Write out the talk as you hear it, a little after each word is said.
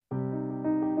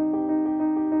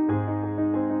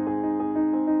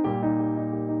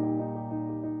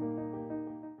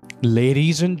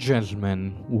Ladies and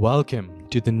gentlemen, welcome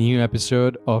to the new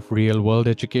episode of Real World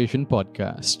Education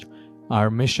Podcast. Our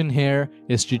mission here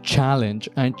is to challenge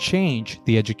and change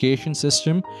the education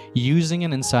system using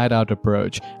an inside out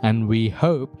approach, and we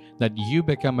hope that you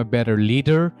become a better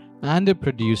leader and a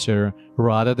producer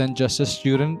rather than just a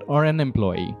student or an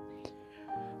employee.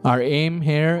 Our aim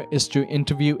here is to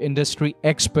interview industry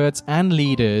experts and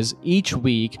leaders each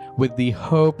week with the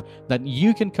hope that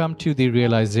you can come to the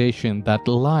realization that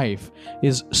life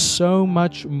is so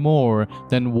much more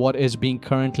than what is being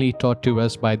currently taught to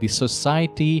us by the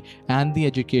society and the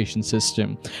education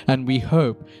system. And we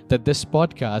hope that this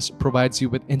podcast provides you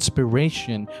with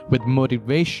inspiration, with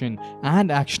motivation,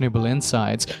 and actionable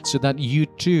insights so that you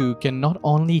too can not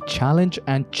only challenge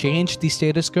and change the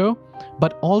status quo,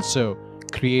 but also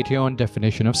create your own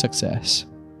definition of success.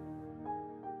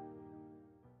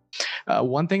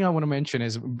 One thing I want to mention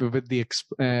is with the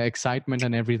excitement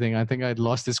and everything, I think I'd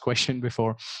lost this question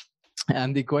before.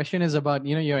 And the question is about,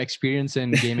 your experience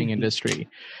in gaming industry.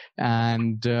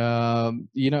 And,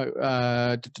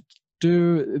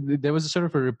 there was a sort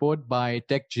of a report by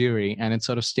Tech Jury, and it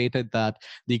sort of stated that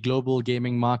the global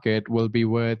gaming market will be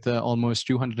worth almost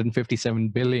 257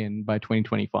 billion by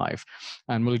 2025,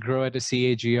 and will grow at a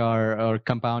CAGR, or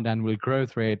compound annual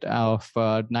growth rate, of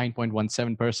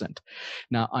 9.17%.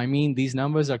 Now, I mean, these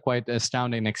numbers are quite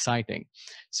astounding and exciting.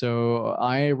 So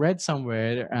I read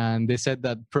somewhere, and they said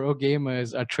that pro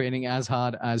gamers are training as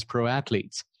hard as pro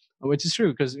athletes, which is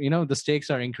true because the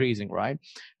stakes are increasing, right?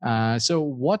 So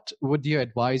what would your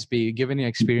advice be, given your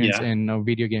experience in the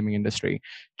video gaming industry,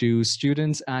 to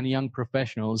students and young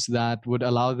professionals that would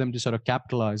allow them to sort of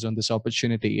capitalize on this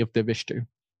opportunity if they wish to?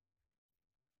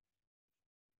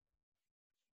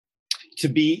 To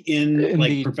be in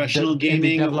like professional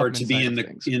gaming, or to be in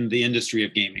the industry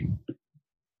of gaming?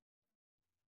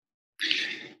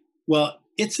 Well,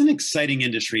 it's an exciting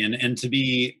industry, and to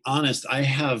be honest, I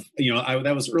have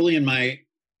that was early in my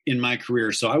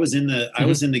career. So I was in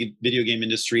the video game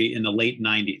industry in the late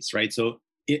 90s, right? So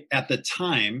at the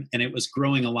time, and it was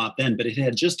growing a lot then, but it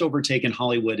had just overtaken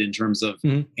Hollywood in terms of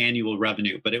annual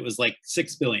revenue. But it was like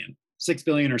 6 billion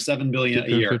or 7 billion a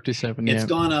year. 57, It's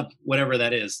gone up, whatever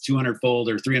that is, 200-fold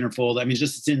or 300-fold. I mean,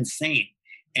 it's insane.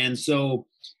 And so,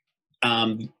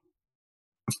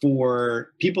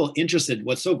 for people interested,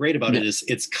 what's so great about it is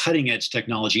it's cutting edge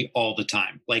technology all the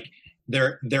time. Like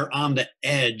they're on the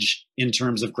edge in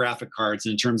terms of graphic cards,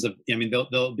 in terms of,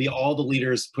 they'll be all the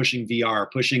leaders pushing VR,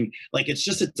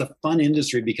 it's a fun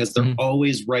industry because they're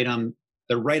always right on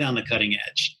the cutting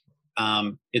edge.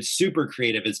 It's super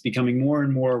creative. It's becoming more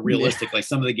and more realistic. Like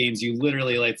some of the games you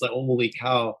literally it's like, holy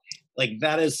cow, like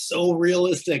that is so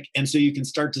realistic. And so you can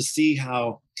start to see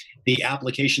how the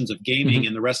applications of gaming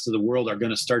in the rest of the world are going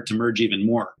to start to merge even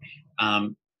more,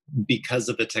 because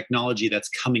of the technology that's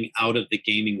coming out of the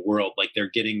gaming world. Like they're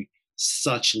getting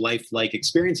such lifelike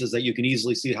experiences that you can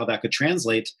easily see how that could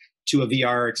translate to a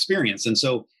VR experience. And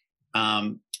so,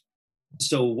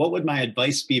 so what would my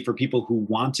advice be for people who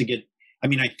want to get,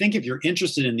 I think if you're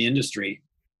interested in the industry,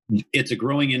 it's a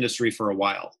growing industry for a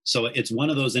while. So it's one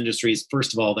of those industries,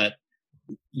 first of all, that,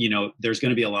 there's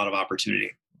going to be a lot of opportunity.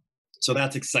 So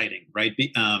that's exciting, right?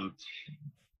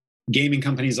 Gaming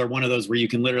companies are one of those where you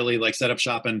can literally set up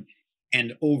shop and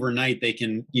overnight they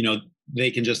can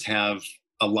just have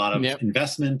a lot of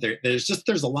investment.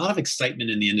 There's a lot of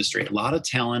excitement in the industry, a lot of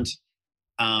talent.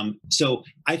 So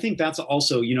I think that's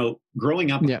also, growing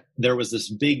up, there was this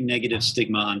big negative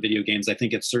stigma on video games. I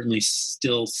think it's certainly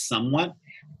still somewhat,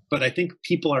 but I think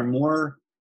people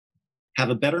have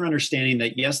a better understanding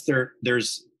that yes,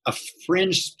 there's a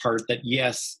fringe part that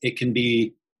yes, it can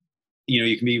be,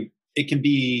 it can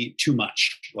be too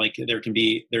much. Like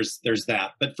there's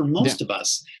that. But for most of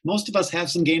us have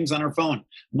some games on our phone.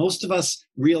 Most of us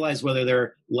realize whether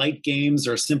they're light games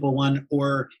or a simple one,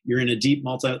 or you're in a deep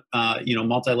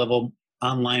multi-level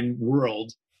online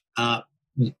world.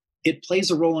 It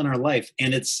plays a role in our life,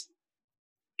 and it's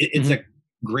a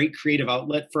great creative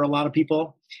outlet for a lot of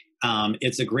people.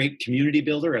 It's a great community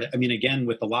builder. Again,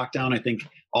 with the lockdown, I think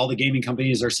all the gaming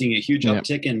companies are seeing a huge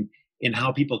uptick in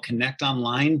how people connect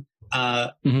online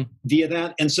via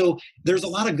that. And so there's a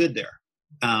lot of good there.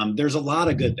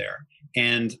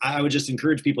 And I would just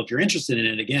encourage people, if you're interested in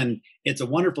it, again, it's a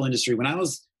wonderful industry. When I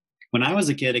was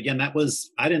a kid, again, I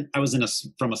was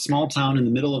from a small town in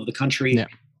the middle of the country. Yeah.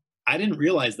 I didn't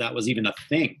realize that was even a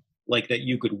thing, like that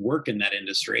you could work in that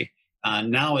industry.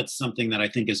 Now it's something that I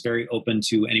think is very open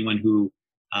to anyone who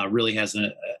really has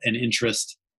an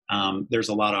interest. There's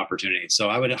a lot of opportunity. So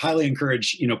I would highly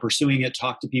encourage, pursuing it,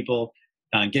 talk to people,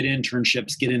 get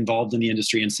internships, get involved in the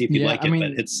industry, and see if you like it.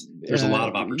 But there's a lot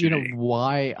of opportunity.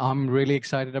 Why I'm really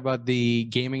excited about the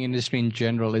gaming industry in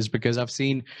general is because I've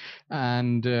seen,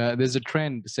 and there's a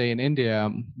trend, say in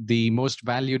India, the most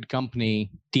valued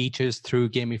company teaches through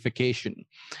gamification.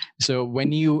 So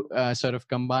when you sort of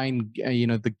combine,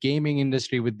 the gaming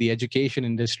industry with the education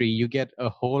industry, you get a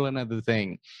whole another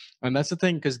thing. And that's the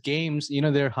thing, because games,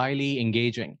 they're highly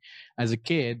engaging. As a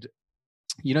kid,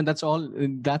 that's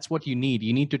what you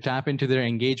need to tap into their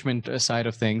engagement side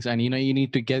of things, and you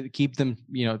need to keep them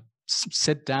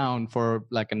sit down for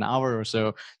like an hour or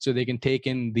so they can take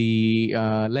in the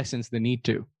lessons they need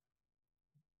to.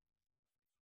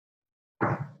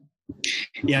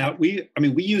 Yeah, we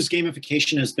use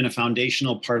gamification has been a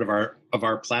foundational part of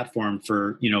our platform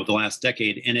for the last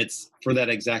decade, and it's for that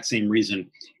exact same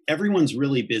reason. Everyone's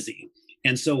really busy,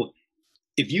 and so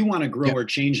if you want to grow or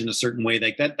change in a certain way,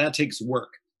 like that takes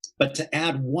work. But to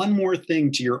add one more thing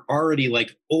to your already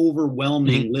like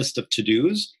overwhelming list of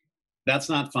to-dos, that's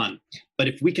not fun. But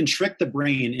if we can trick the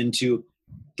brain into,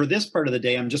 for this part of the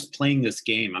day, I'm just playing this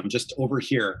game, I'm just over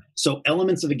here. So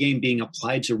elements of a game being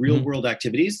applied to real world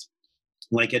activities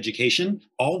like education,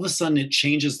 all of a sudden it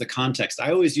changes the context.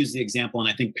 I always use the example, and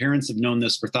I think parents have known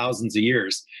this for thousands of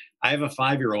years. I have a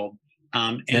 5-year-old,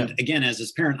 and again, as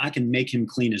his parent, I can make him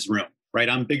clean his room. Right,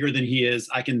 I'm bigger than he is.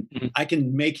 I can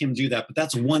make him do that, but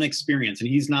that's one experience, and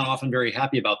he's not often very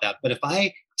happy about that. But if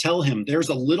I tell him there's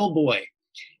a little boy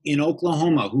in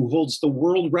Oklahoma who holds the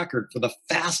world record for the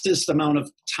fastest amount of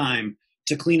time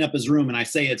to clean up his room, and I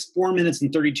say it's 4 minutes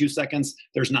and 32 seconds,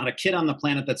 there's not a kid on the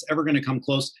planet that's ever going to come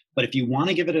close. But if you want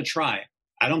to give it a try,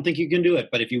 I don't think you can do it,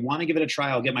 but if you want to give it a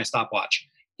try, I'll get my stopwatch.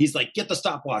 He's like, get the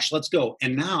stopwatch, let's go.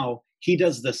 And now he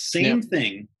does the same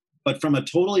thing, but from a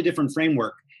totally different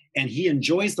framework. And he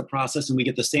enjoys the process, and we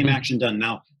get the same action done.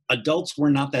 Now, adults, we're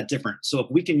not that different. So if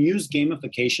we can use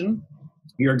gamification,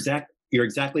 you're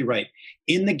exactly right.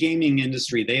 In the gaming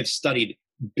industry, they have studied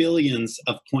billions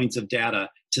of points of data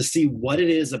to see what it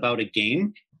is about a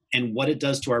game and what it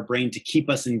does to our brain to keep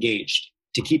us engaged,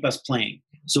 to keep us playing.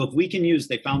 So if we can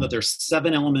they found that there's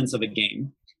 7 elements of a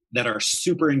game that are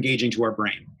super engaging to our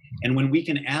brain. And when we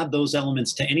can add those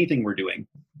elements to anything we're doing,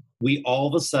 we all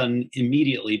of a sudden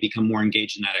immediately become more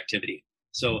engaged in that activity.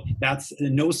 So that's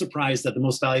no surprise that the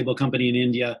most valuable company in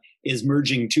India is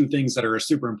merging 2 things that are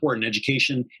super important,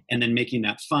 education and then making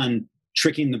that fun,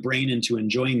 tricking the brain into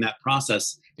enjoying that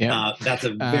process. That's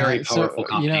a very powerful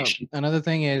combination. Another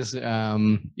thing is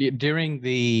during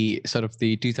the sort of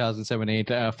the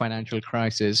 2007-8 financial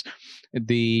crisis,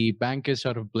 the bankers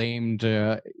sort of blamed,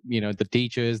 the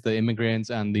teachers, the immigrants,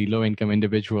 and the low-income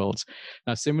individuals.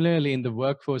 Now, similarly, in the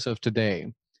workforce of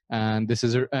today, and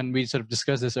we sort of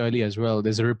discussed this earlier as well,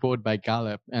 there's a report by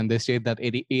Gallup, and they state that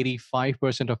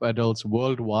 85% of adults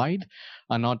worldwide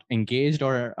are not engaged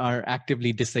or are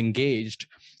actively disengaged.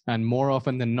 And more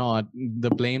often than not, the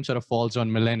blame sort of falls on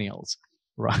millennials.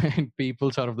 Right? People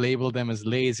sort of label them as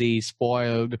lazy,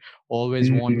 spoiled,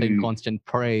 always wanting constant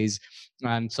praise,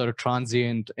 and sort of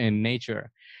transient in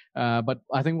nature. But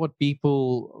I think what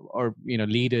people or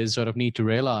leaders sort of need to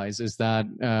realize is that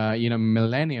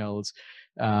millennials,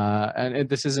 and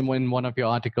this is in one of your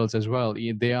articles as well,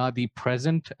 they are the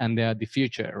present and they are the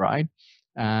future, right?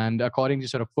 And according to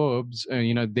sort of Forbes,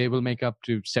 they will make up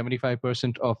to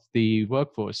 75% of the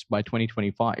workforce by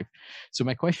 2025. So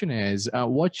my question is,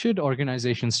 what should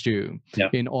organizations do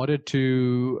in order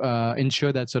to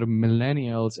ensure that sort of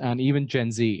millennials and even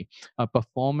Gen Z are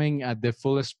performing at their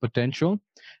fullest potential?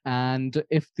 And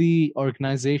if the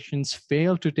organizations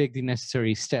fail to take the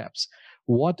necessary steps,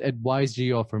 what advice do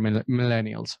you offer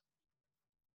millennials?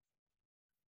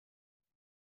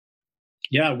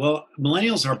 Yeah, well,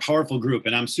 millennials are a powerful group,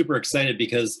 and I'm super excited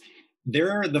because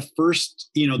they're the first,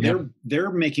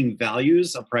 they're making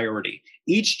values a priority.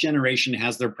 Each generation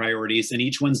has their priorities and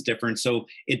each one's different. So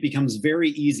it becomes very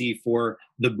easy for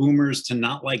the boomers to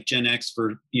not like Gen X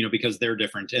because they're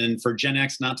different, and for Gen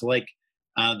X not to like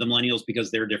the millennials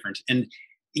because they're different. And,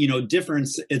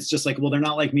 difference, it's just like, well, they're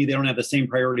not like me. They don't have the same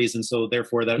priorities. And so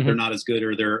therefore that they're not as good,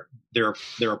 or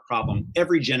they're a problem.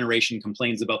 Every generation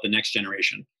complains about the next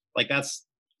generation.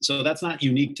 That's not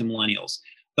unique to millennials.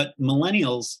 But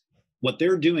millennials, what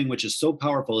they're doing, which is so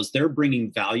powerful, is they're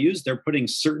bringing values. They're putting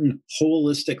certain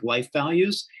holistic life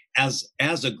values as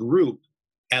a group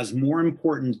as more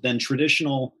important than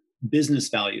traditional business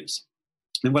values.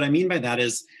 And what I mean by that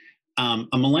is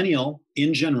a millennial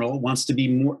in general wants to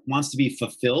be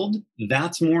fulfilled.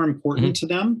 That's more important to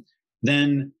them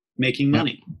than making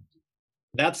money.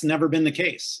 That's never been the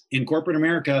case. In corporate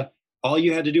America, all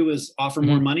you had to do was offer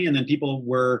more money, and then people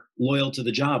were loyal to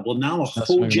the job. Well, now a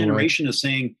whole generation is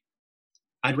saying,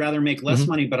 I'd rather make less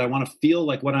money, but I want to feel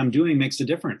like what I'm doing makes a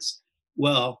difference.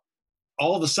 Well,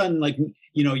 all of a sudden, like,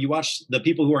 you watch the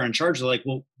people who are in charge, they're like,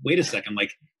 well, wait a second,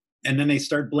 like, and then they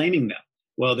start blaming them.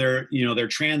 Well, they're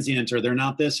transient, or they're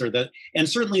not this or that. And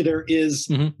certainly there's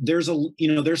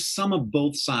some of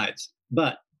both sides,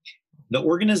 but the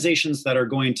organizations that are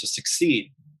going to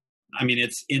succeed, I mean,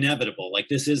 it's inevitable. Like,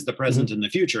 this is the present and the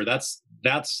future. That's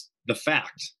the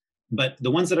fact. But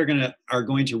the ones that are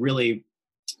going to really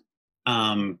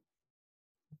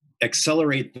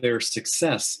accelerate their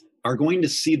success are going to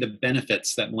see the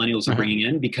benefits that millennials are bringing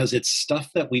in, because it's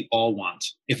stuff that we all want.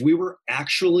 If we were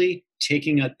actually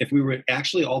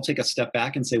all take a step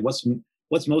back and say, what's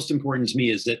most important to me?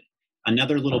 Is it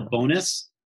another little bonus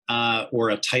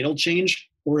or a title change,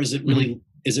 or is it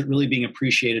really being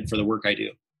appreciated for the work I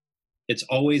do? It's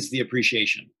always the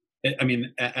appreciation. I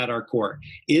mean, at our core,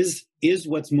 is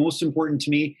what's most important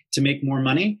to me to make more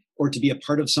money, or to be a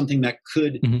part of something that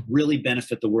could really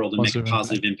benefit the world and make a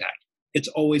positive impact? It's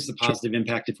always the positive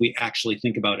impact if we actually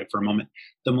think about it for a moment.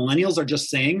 The millennials are just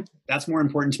saying, that's more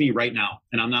important to me right now,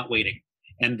 and I'm not waiting.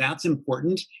 And that's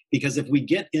important, because if we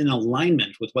get in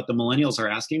alignment with what the millennials are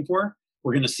asking for,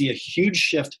 we're going to see a huge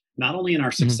shift, not only in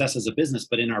our success as a business,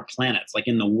 but in our planets, like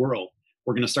in the world.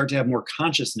 We're going to start to have more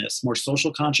consciousness, more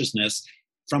social consciousness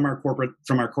from our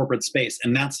corporate space.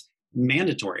 And that's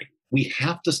mandatory. We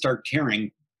have to start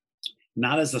caring,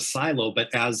 not as a silo,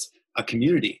 but as a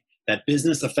community. That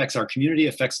business affects our community,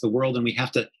 affects the world, and we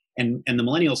have to. And the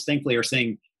millennials, thankfully, are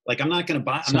saying, like, I'm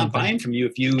not buying from you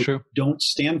if you don't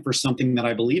stand for something that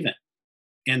I believe in.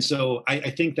 And so I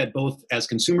think that both as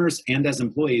consumers and as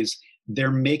employees,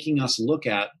 they're making us look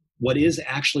at what is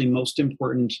actually most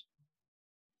important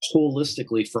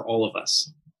holistically for all of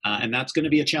us. And that's going to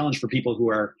be a challenge for people who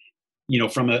are,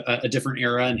 from a different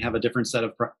era and have a different set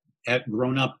of have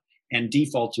grown up and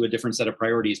default to a different set of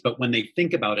priorities. But when they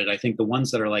think about it, I think the ones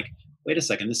that are like, wait a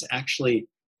second,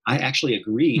 I actually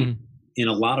agree in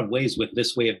a lot of ways with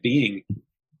this way of being,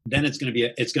 then it's going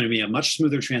to be a much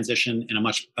smoother transition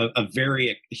and a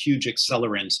very huge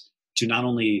accelerant to not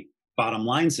only bottom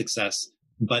line success,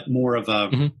 but more of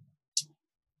a,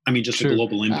 just a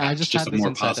global impact. I just had a this more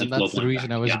insight, positive and that's the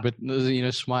reason impact. I was a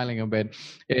bit, smiling a bit.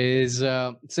 Is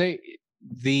say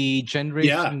the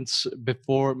generations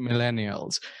before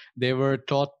millennials, they were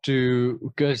taught to,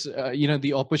 because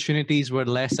the opportunities were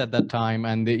less at that time,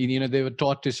 and they were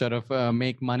taught to sort of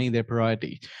make money their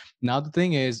priority. Now the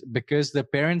thing is, because the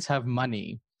parents have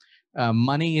money,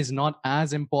 money is not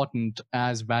as important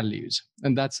as values,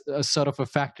 and that's a sort of a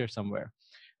factor somewhere.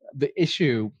 The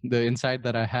insight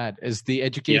that I had is the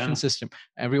education system.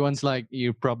 Everyone's like,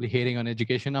 you're probably hating on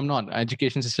education. I'm not.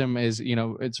 Education system is,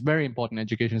 it's very important.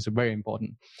 Education is very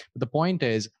important. But the point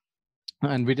is,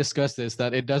 and we discussed this,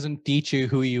 that it doesn't teach you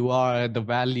who you are, the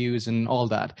values and all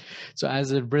that. So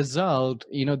as a result,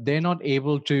 they're not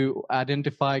able to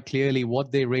identify clearly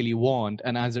what they really want.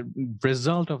 And as a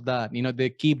result of that, they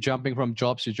keep jumping from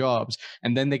jobs to jobs,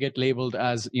 and then they get labeled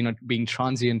as, being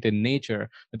transient in nature.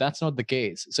 But that's not the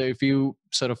case. So if you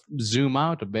sort of zoom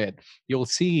out a bit, you'll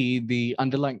see the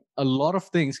underlying, a lot of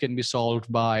things can be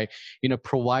solved by,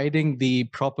 providing the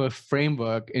proper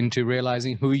framework into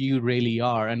realizing who you really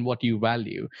are and what you value.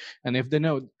 And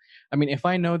if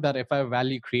I know that if I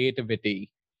value creativity,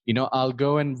 I'll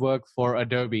go and work for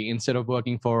Adobe instead of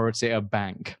working for, say, a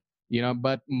bank,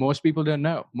 but most people don't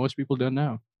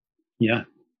know. Yeah.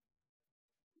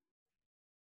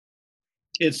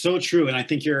 It's so true. And I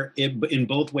think you're in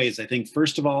both ways. I think,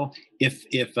 first of all, if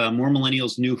more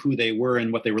millennials knew who they were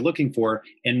and what they were looking for,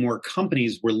 and more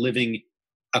companies were living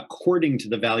according to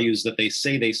the values that they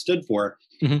say they stood for,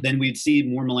 then we'd see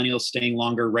more millennials staying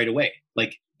longer right away.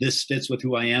 Like, this fits with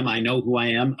who I am. I know who I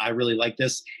am. I really like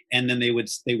this. And then they would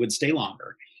stay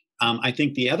longer. I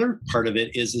think the other part of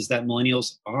it is that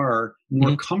millennials are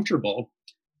more comfortable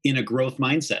in a growth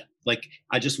mindset. Like,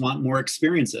 I just want more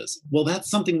experiences. Well, that's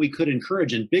something we could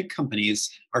encourage. And big companies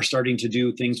are starting to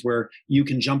do things where you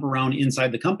can jump around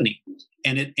inside the company.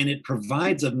 And it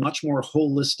provides a much more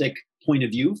holistic point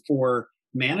of view for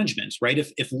management, right?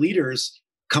 If leaders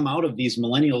come out of these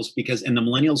millennials, and the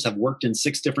millennials have worked in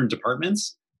 6 different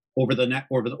departments over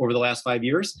the last 5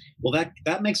 years, well,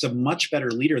 that makes a much better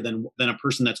leader than a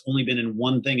person that's only been in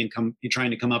one thing and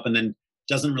trying to come up and then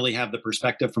doesn't really have the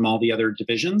perspective from all the other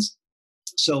divisions.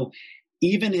 So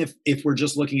even if we're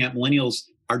just looking at millennials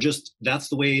that's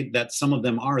the way that some of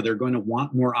them are, they're going to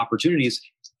want more opportunities.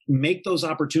 Make those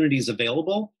opportunities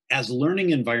available as a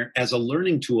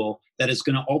learning tool that is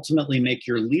going to ultimately make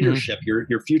your leadership,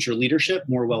 your future leadership,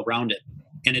 more well-rounded.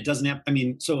 And it doesn't have, I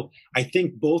mean, so I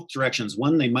think both directions.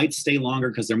 One, they might stay longer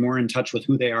because they're more in touch with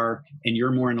who they are, and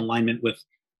you're more in alignment with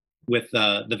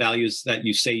the values that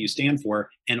you say you stand for,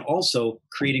 and also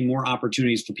creating more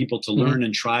opportunities for people to learn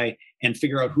and try and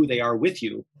figure out who they are with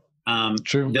you.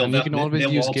 True, and you can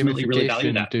always use ultimately really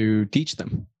value that to teach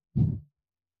them.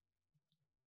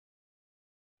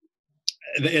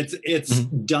 It's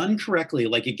done correctly.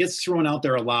 Like, it gets thrown out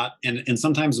there a lot, and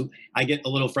sometimes I get a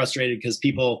little frustrated because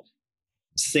people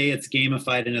say it's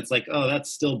gamified and it's like, oh,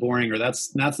 that's still boring, or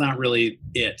that's not really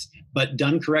it. But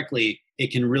done correctly,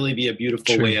 it can really be a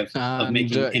beautiful way of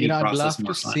making any process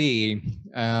more fun. I'd love to see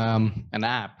an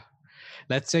app.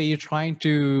 Let's say you're trying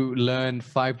to learn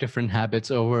 5 different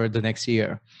habits over the next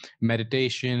year: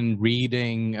 meditation,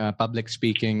 reading, public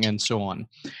speaking, and so on.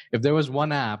 If there was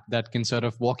one app that can sort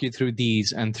of walk you through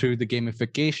these and through the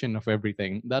gamification of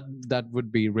everything, that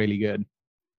would be really good.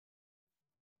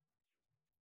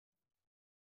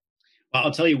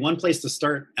 I'll tell you one place to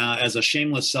start as a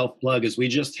shameless self-plug is we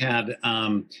just had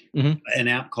an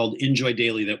app called InJoy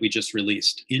Daily that we just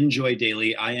released. InJoy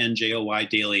Daily, INJOY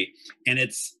Daily. And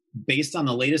it's based on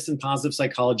the latest in positive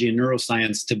psychology and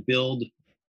neuroscience to build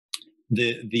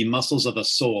the muscles of the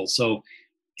soul. So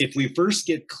if we first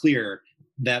get clear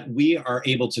that we are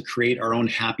able to create our own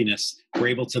happiness, we're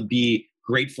able to be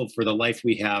grateful for the life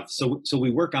we have. So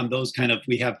we work on those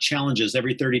we have challenges.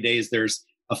 Every 30 days, there's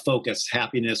a focus: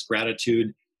 happiness,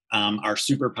 gratitude, our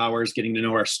superpowers, getting to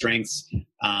know our strengths,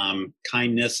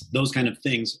 kindness, those kind of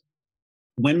things.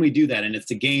 When we do that, and it's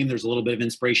a game, there's a little bit of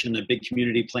inspiration, a big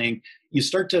community playing, we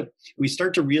start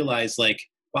to realize, like,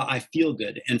 well, I feel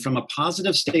good. And from a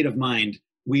positive state of mind,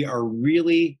 we are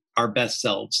really our best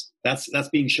selves. That's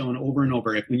being shown over and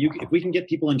over. If we can get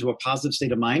people into a positive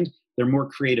state of mind, they're more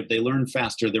creative, they learn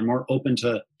faster, they're more open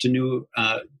to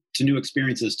new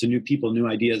experiences, to new people, new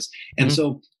ideas. And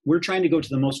so we're trying to go to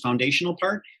the most foundational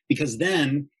part, because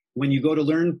then when you go to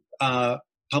learn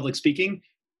public speaking,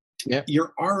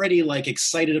 you're already like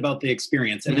excited about the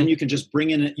experience. And then you can just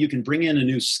bring in a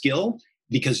new skill,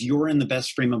 because you're in the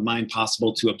best frame of mind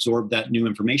possible to absorb that new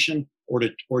information or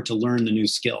to learn the new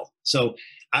skill. So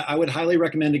I would highly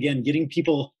recommend, again, getting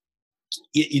people,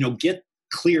 get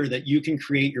clear that you can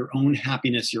create your own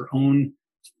happiness, your own,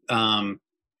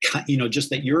 just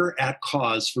that you're at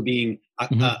cause for being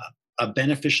a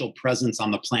beneficial presence on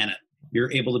the planet.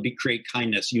 You're able to create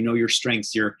kindness. You know your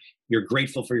strengths. You're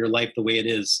grateful for your life the way it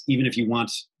is, even if you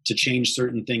want to change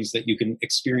certain things, that you can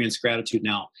experience gratitude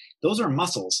now. Those are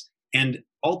muscles. And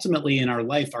ultimately in our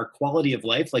life, our quality of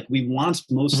life, like, we want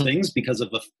most things because of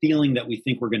a feeling that we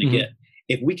think we're going to get.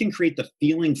 If we can create the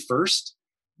feeling first,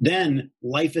 then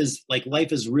life is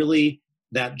really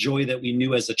that joy that we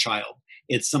knew as a child.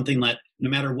 It's something that no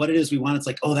matter what it is we want, it's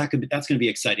like, oh, that's going to be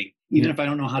exciting. Even if I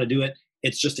don't know how to do it,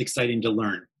 it's just exciting to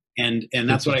learn. And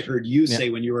that's what I heard you say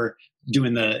when you were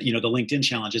doing the LinkedIn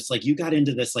challenge. It's like, you got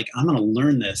into this, like, I'm going to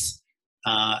learn this.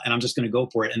 And I'm just going to go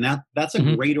for it. And that's a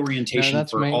great orientation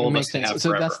for all of us to have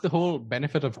forever. So that's the whole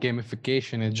benefit of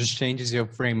gamification. It just changes your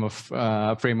frame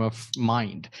of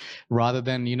mind, rather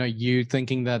than, you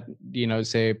thinking that,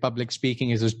 say public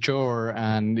speaking is a chore,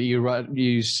 and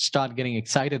you start getting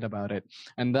excited about it.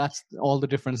 And that's all the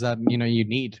difference that, you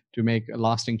need to make a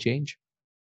lasting change.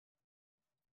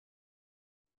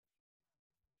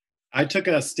 I took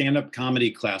a stand-up comedy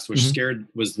class, which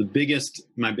was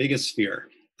my biggest fear.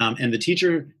 And the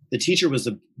teacher was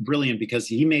brilliant, because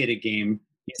he made a game.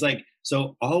 He's like,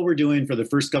 so all we're doing for the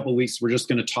first couple of weeks, we're just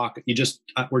going to talk.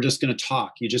 We're just going to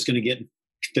talk. You're just going to get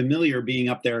familiar being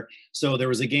up there. So there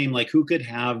was a game like, who could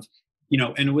have,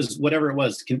 and it was whatever it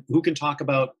was, who can talk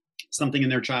about something in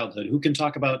their childhood? Who can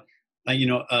talk about,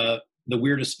 the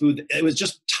weirdest food? It was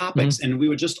just topics. And we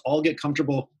would just all get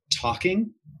comfortable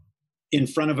talking in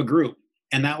front of a group.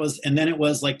 And then it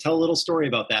was like, tell a little story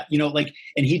about that,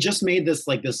 and he just made this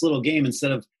little game.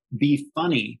 Instead of be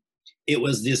funny, it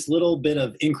was this little bit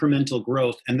of incremental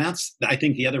growth. And that's, I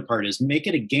think, the other part is make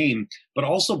it a game, but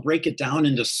also break it down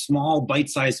into small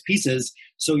bite-sized pieces.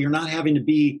 So you're not having to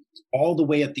be all the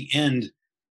way at the end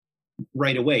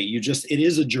right away. It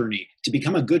is a journey to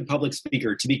become a good public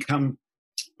speaker, to become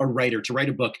a writer, to write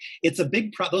a book. It's a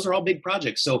those are all big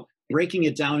projects. So breaking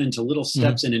it down into little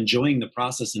steps and enjoying the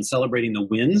process and celebrating the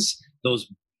wins,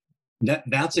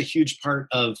 that's a huge part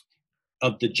of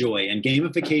the joy. And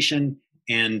gamification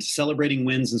and celebrating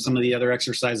wins and some of the other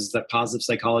exercises that positive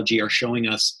psychology are showing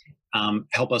us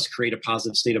help us create a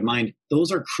positive state of mind.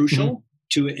 Those are crucial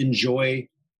to enjoy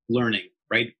learning,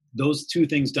 right? Those two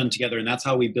things done together. And that's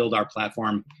how we build our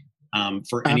platform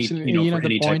for any, Absolutely. for The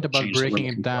any type point of about change that we're breaking it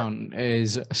looking for. down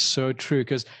is so true,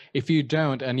 because if you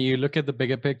don't and you look at the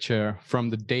bigger picture from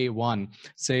the day one,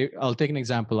 say, I'll take an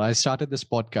example. I started this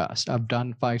podcast. I've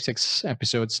done 5, 6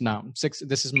 episodes now.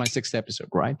 This is my 6th episode,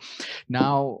 right?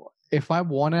 Now, if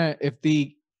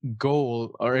the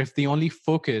goal, or if the only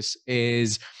focus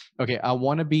is, okay, I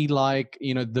want to be like,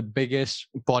 the biggest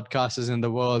podcasters in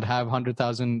the world, have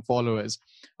 100,000 followers.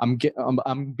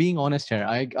 I'm being honest here.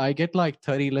 I get like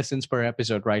 30 listens per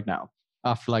episode right now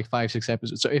after like 5, 6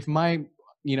 episodes. So if my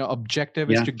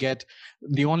objective is Yeah. to get,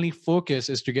 the only focus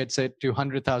is to get, say, to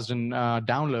 100,000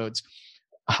 downloads,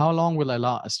 how long will I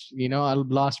last? I'll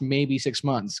last maybe 6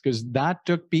 months, because that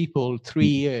took people 3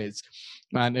 years.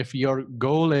 And if your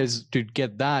goal is to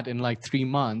get that in like 3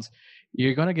 months,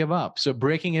 you're going to give up. So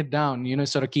breaking it down,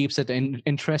 sort of keeps it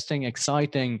interesting,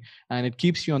 exciting, and it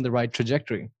keeps you on the right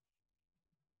trajectory.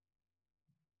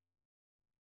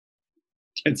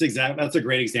 That's a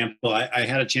great example. I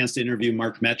had a chance to interview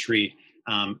Mark Metry.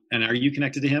 And are you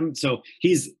connected to him? So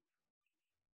he's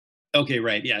okay,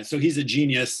 right? Yeah. So he's a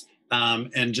genius,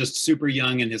 and just super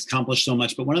young and has accomplished so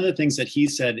much. But one of the things that he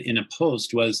said in a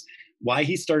post was why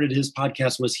he started his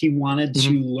podcast was he wanted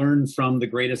to learn from the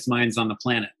greatest minds on the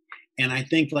planet. And I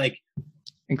think like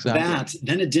that,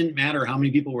 then it didn't matter how many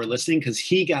people were listening, because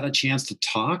he got a chance to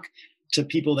talk to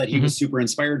people that he was super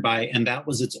inspired by, and that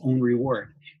was its own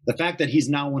reward. The fact that he's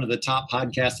now one of the top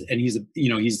podcasts, and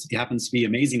he happens to be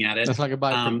amazing at it. That's like a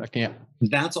byproduct, yeah.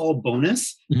 That's all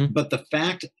bonus, but the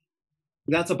fact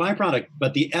that's a byproduct.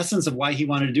 But the essence of why he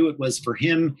wanted to do it was for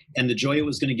him, and the joy it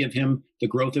was going to give him, the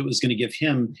growth it was going to give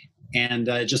him, and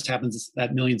it just happens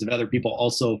that millions of other people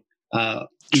also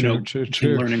True.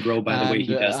 learn and grow by the way he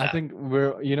does that. I think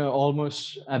we're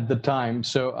almost at the time.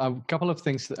 So a couple of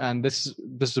things, and this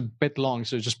is a bit long,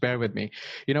 so just bear with me.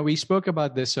 We spoke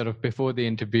about this sort of before the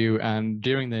interview and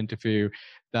during the interview,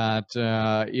 that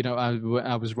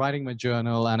I was writing my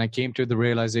journal, and I came to the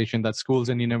realization that schools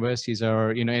and universities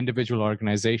are individual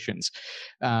organizations.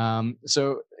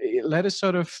 So let us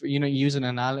sort of use an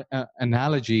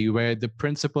analogy where the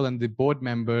principal and the board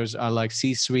members are like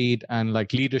C-suite and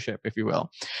like leadership, if you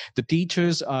will. The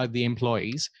teachers are the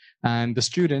employees, and the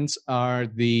students are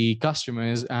the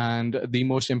customers and the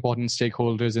most important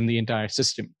stakeholders in the entire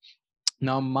system.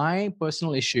 Now, my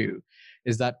personal issue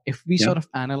is that if we sort of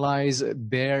analyze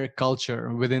their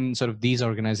culture within sort of these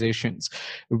organizations,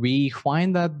 we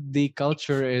find that the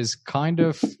culture is kind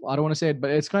of, I don't want to say it,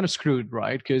 but it's kind of screwed,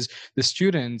 right? Because the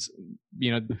students,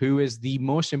 who is the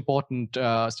most important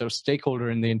sort of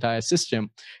stakeholder in the entire system,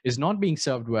 is not being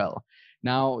served well.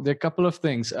 Now, there are a couple of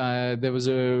things. There was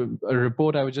a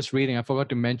report I was just reading. I forgot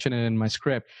to mention it in my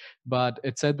script, but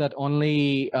it said that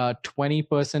only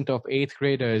 20% of 8th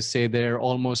graders say they're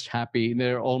almost happy.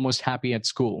 They're almost happy at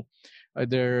school.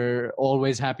 They're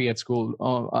always happy at school.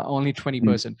 Only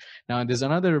 20%. Now, there's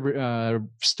another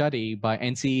study by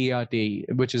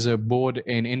NCERT, which is a board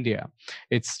in India.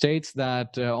 It states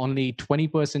that only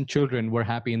 20% children were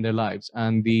happy in their lives.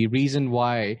 And the reason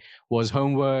why was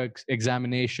homework,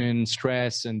 examination,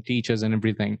 stress, and teachers and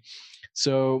everything.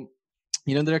 So,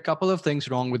 there are a couple of things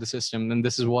wrong with the system, and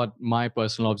this is what my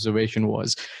personal observation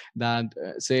was, that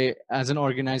say, as an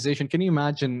organization, can you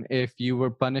imagine if you were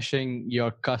punishing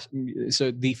your so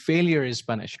the failure is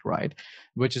punished, right,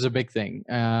 which is a big thing.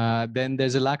 Then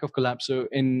there's a lack of collapse. So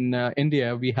in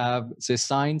India, we have, say,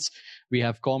 science, we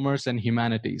have commerce and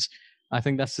humanities. I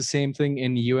think that's the same thing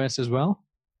in US as well.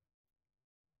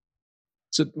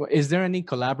 So is there any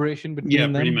collaboration between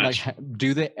them? Pretty much. Like,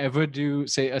 do they ever do,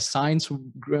 say, a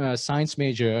science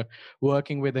major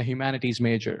working with a humanities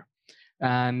major?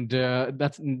 And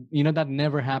that's, that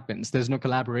never happens. There's no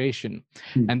collaboration.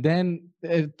 And then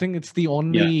I think it's the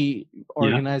only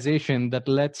organization that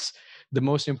lets the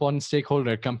most important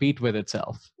stakeholder compete with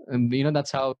itself. And,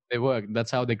 that's how they work. That's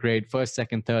how they grade first,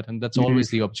 second, third. And that's always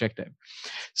the objective.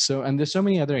 So, and there's so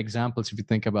many other examples if you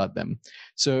think about them.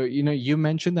 So, you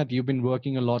mentioned that you've been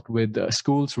working a lot with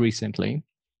schools recently.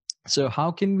 So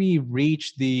how can we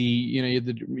reach the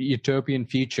utopian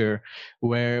future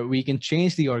where we can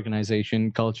change the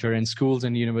organization culture in schools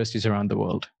and universities around the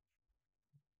world?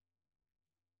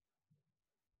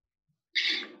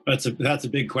 That's a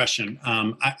big question.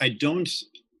 I don't.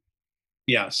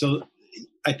 Yeah. So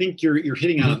I think you're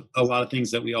hitting on a lot of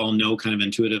things that we all know kind of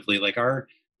intuitively. Like, our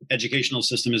educational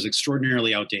system is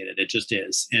extraordinarily outdated. It just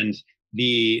is. And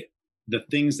the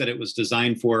things that it was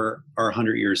designed for are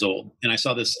 100 years old. And I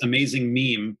saw this amazing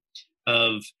meme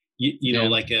of,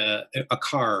 like a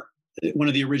car, one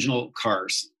of the original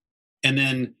cars. and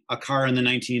then a car in the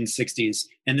 1960s,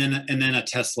 and then a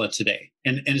Tesla today.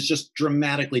 And it's just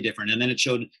dramatically different. And then it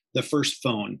showed the first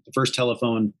phone, the first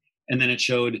telephone, and then it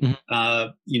showed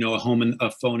a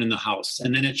phone in the house,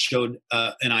 and then it showed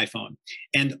an iPhone,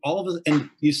 and all of it, and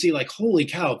you see like, holy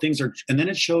cow, things are. And then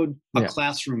it showed a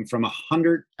classroom from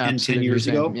 110 years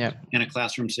ago, and a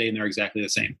classroom today, and they're exactly the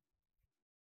same.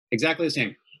 Exactly the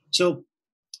same. So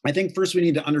I think first we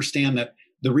need to understand that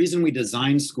the reason we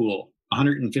designed school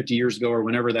 150 years ago, or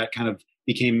whenever that kind of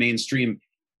became mainstream,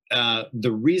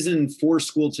 the reason for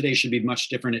school today should be much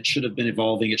different. It should have been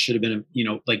evolving. It should have been,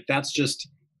 like, that's just,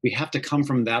 we have to come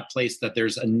from that place that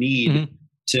there's a need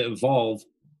to evolve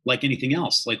like anything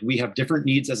else. Like, we have different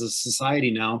needs as a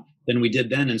society now than we did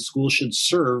then, and school should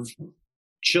serve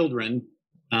children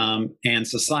and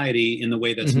society in the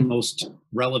way that's most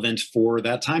relevant for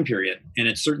that time period. And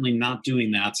it's certainly not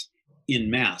doing that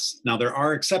in mass. Now, there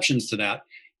are exceptions to that.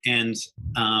 And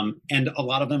a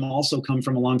lot of them also come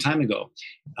from a long time ago.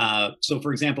 So,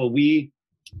 for example, we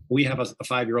have a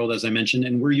 5-year-old, as I mentioned,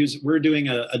 and we're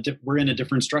in a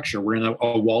different structure. We're in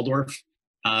a Waldorf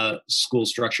school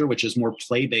structure, which is more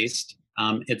play-based.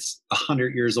 It's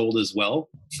 100 years old as well,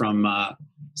 from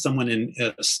someone in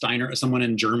someone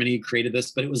in Germany created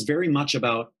this, but it was very much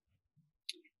about,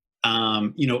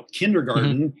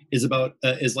 kindergarten is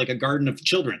like a garden of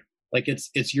children. Like,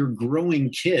 it's you're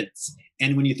growing kids.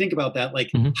 And when you think about that,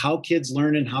 like how kids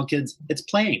learn and it's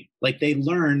playing, like they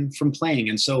learn from playing.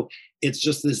 And so it's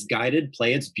just this guided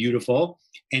play. It's beautiful.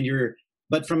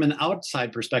 But from an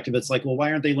outside perspective, it's like, well,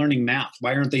 why aren't they learning math?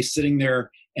 Why aren't they sitting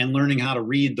there and learning how to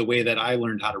read the way that I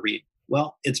learned how to read?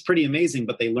 Well, it's pretty amazing,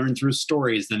 but they learn through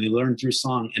stories, and they learn through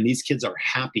song, and these kids are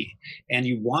happy. And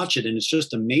you watch it, and it's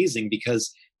just amazing,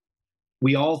 because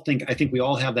I think we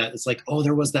all have that. It's like, oh,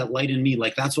 there was that light in me.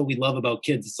 Like, that's what we love about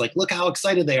kids. It's like, look how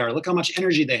excited they are. Look how much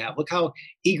energy they have. Look how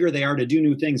eager they are to do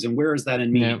new things. And where is that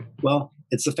in me? Yeah. Well,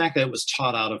 it's the fact that it was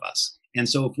taught out of us. And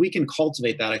so if we can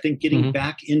cultivate that, I think getting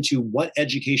back into what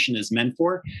education is meant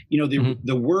for,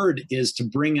 the word is to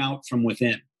bring out from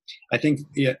within. I think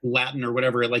Latin or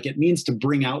whatever, like, it means to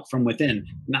bring out from within,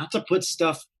 not to put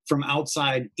stuff from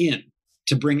outside in.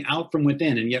 To bring out from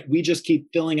within. And yet we just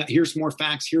keep filling out, here's more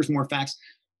facts.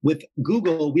 With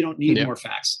Google, we don't need more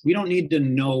facts. We don't need to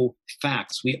know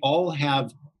facts. We all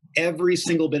have every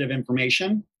single bit of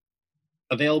information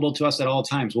available to us at all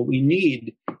times. What we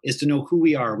need is to know who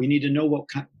we are. We need to know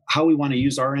how we want to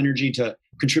use our energy to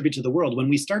contribute to the world. When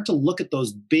we start to look at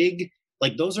those big,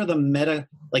 like, those are the meta,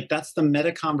 like, that's the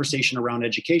meta conversation around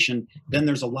education, then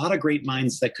there's a lot of great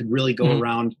minds that could really go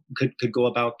around, could go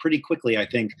about pretty quickly, I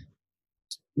think,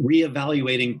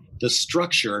 reevaluating the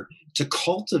structure to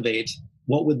cultivate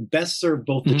what would best serve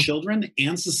both the children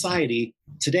and society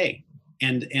today.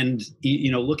 And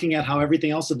looking at how everything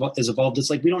else is evolved, it's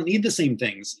like, we don't need the same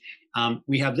things.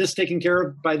 We have this taken care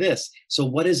of by this. So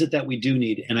what is it that we do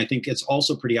need? And I think it's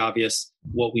also pretty obvious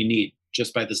what we need,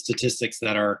 just by the statistics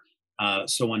that are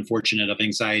so unfortunate, of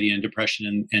anxiety and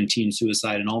depression and teen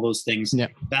suicide and all those things. Yeah.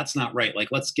 That's not right. Like,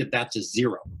 let's get that to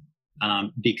zero.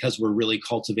 Because we're really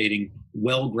cultivating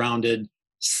well-grounded,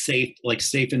 safe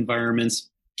environments,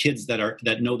 kids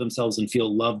that know themselves and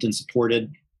feel loved and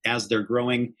supported as they're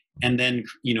growing, and then,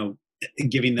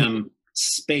 giving them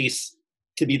space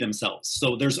to be themselves.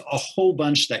 So there's a whole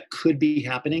bunch that could be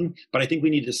happening, but I think we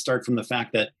need to start from the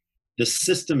fact that the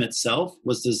system itself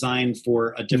was designed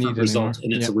for a different result,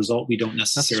 and it's a result we don't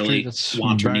necessarily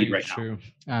want or need right now.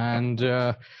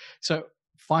 And so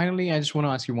finally, I just want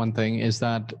to ask you one thing, is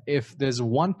that if there's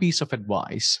one piece of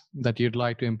advice that you'd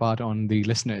like to impart on the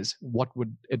listeners, what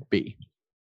would it be?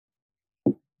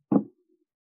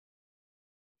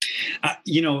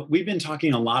 We've been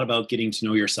talking a lot about getting to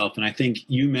know yourself. And I think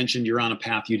you mentioned you're on a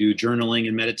path, you do journaling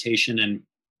and meditation, and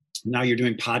now you're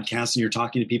doing podcasts and you're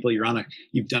talking to people,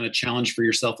 you've done a challenge for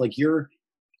yourself. Like, you're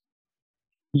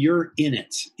in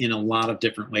it in a lot of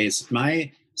different ways.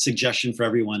 My suggestion for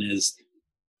everyone is,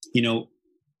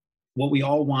 what we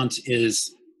all want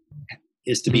is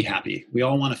to be happy. We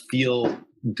all want to feel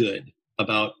good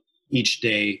about each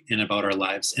day and about our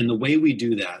lives. And the way we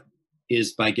do that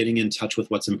is by getting in touch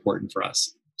with what's important for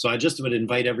us. So I just would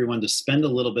invite everyone to spend a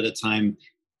little bit of time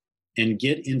and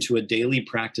get into a daily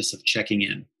practice of checking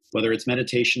in, whether it's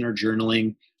meditation or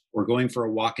journaling or going for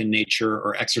a walk in nature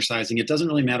or exercising. It doesn't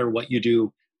really matter what you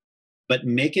do, but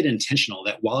make it intentional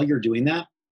that while you're doing that,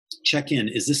 check in.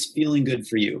 Is this feeling good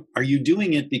for you? Are you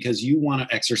doing it because you want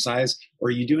to exercise, or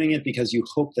are you doing it because you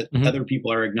hope that other people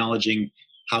are acknowledging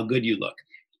how good you look?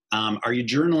 Are you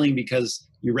journaling because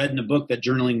you read in a book that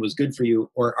journaling was good for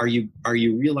you? Or are you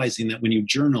realizing that when you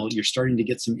journal, you're starting to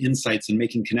get some insights and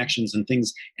making connections and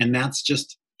things, and that's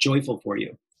just joyful for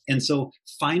you. And so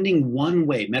finding one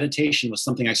way, meditation was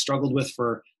something I struggled with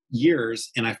for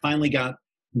years. And I finally got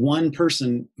one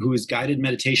person whose guided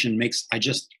meditation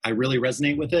I really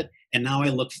resonate with it. And now I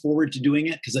look forward to doing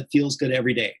it because it feels good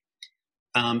every day.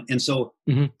 And so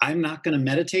I'm not going to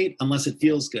meditate unless it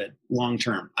feels good long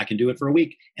term. I can do it for a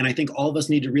week. And I think all of us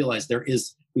need to realize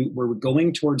we're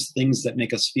going towards things that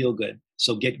make us feel good.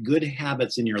 So get good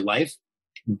habits in your life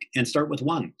and start with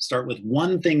one. Start with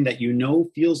one thing that you know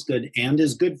feels good and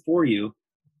is good for you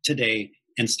today,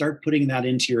 and start putting that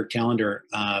into your calendar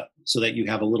so that you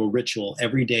have a little ritual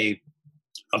every day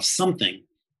of something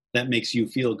that makes you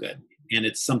feel good. And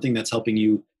it's something that's helping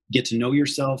you get to know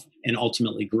yourself and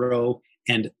ultimately grow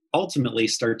and ultimately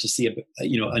start to see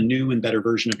a new and better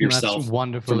version of yourself. That's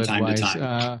wonderful from time advice. to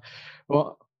time.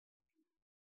 Well,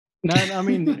 no, I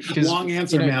mean, long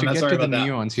answer, man. To get to the that.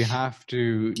 nuance, you have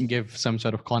to give some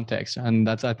sort of context, and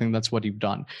I think that's what you've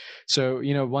done. So,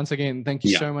 once again, thank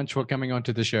you so much for coming on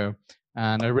to the show,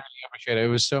 and I really appreciate it. It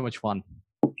was so much fun.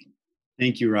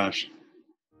 Thank you, Raj.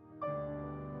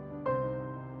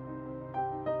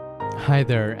 Hi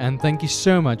there, and thank you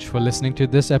so much for listening to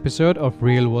this episode of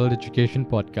Real World Education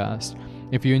Podcast.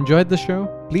 If you enjoyed the show,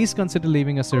 please consider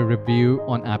leaving us a review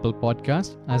on Apple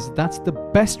Podcasts, as that's the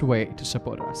best way to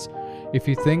support us. If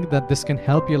you think that this can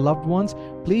help your loved ones,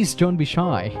 please don't be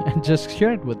shy and just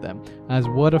share it with them, as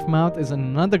word of mouth is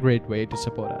another great way to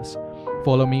support us.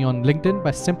 Follow me on LinkedIn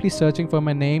by simply searching for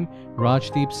my name,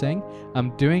 Rajdeep Singh.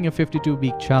 I'm doing a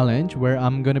 52-week challenge where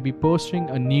I'm going to be posting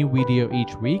a new video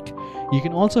each week. You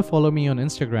can also follow me on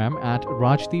Instagram at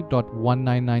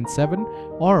rajdeep.1997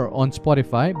 or on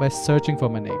Spotify by searching for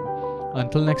my name.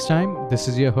 Until next time, this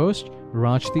is your host,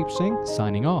 Rajdeep Singh,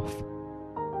 signing off.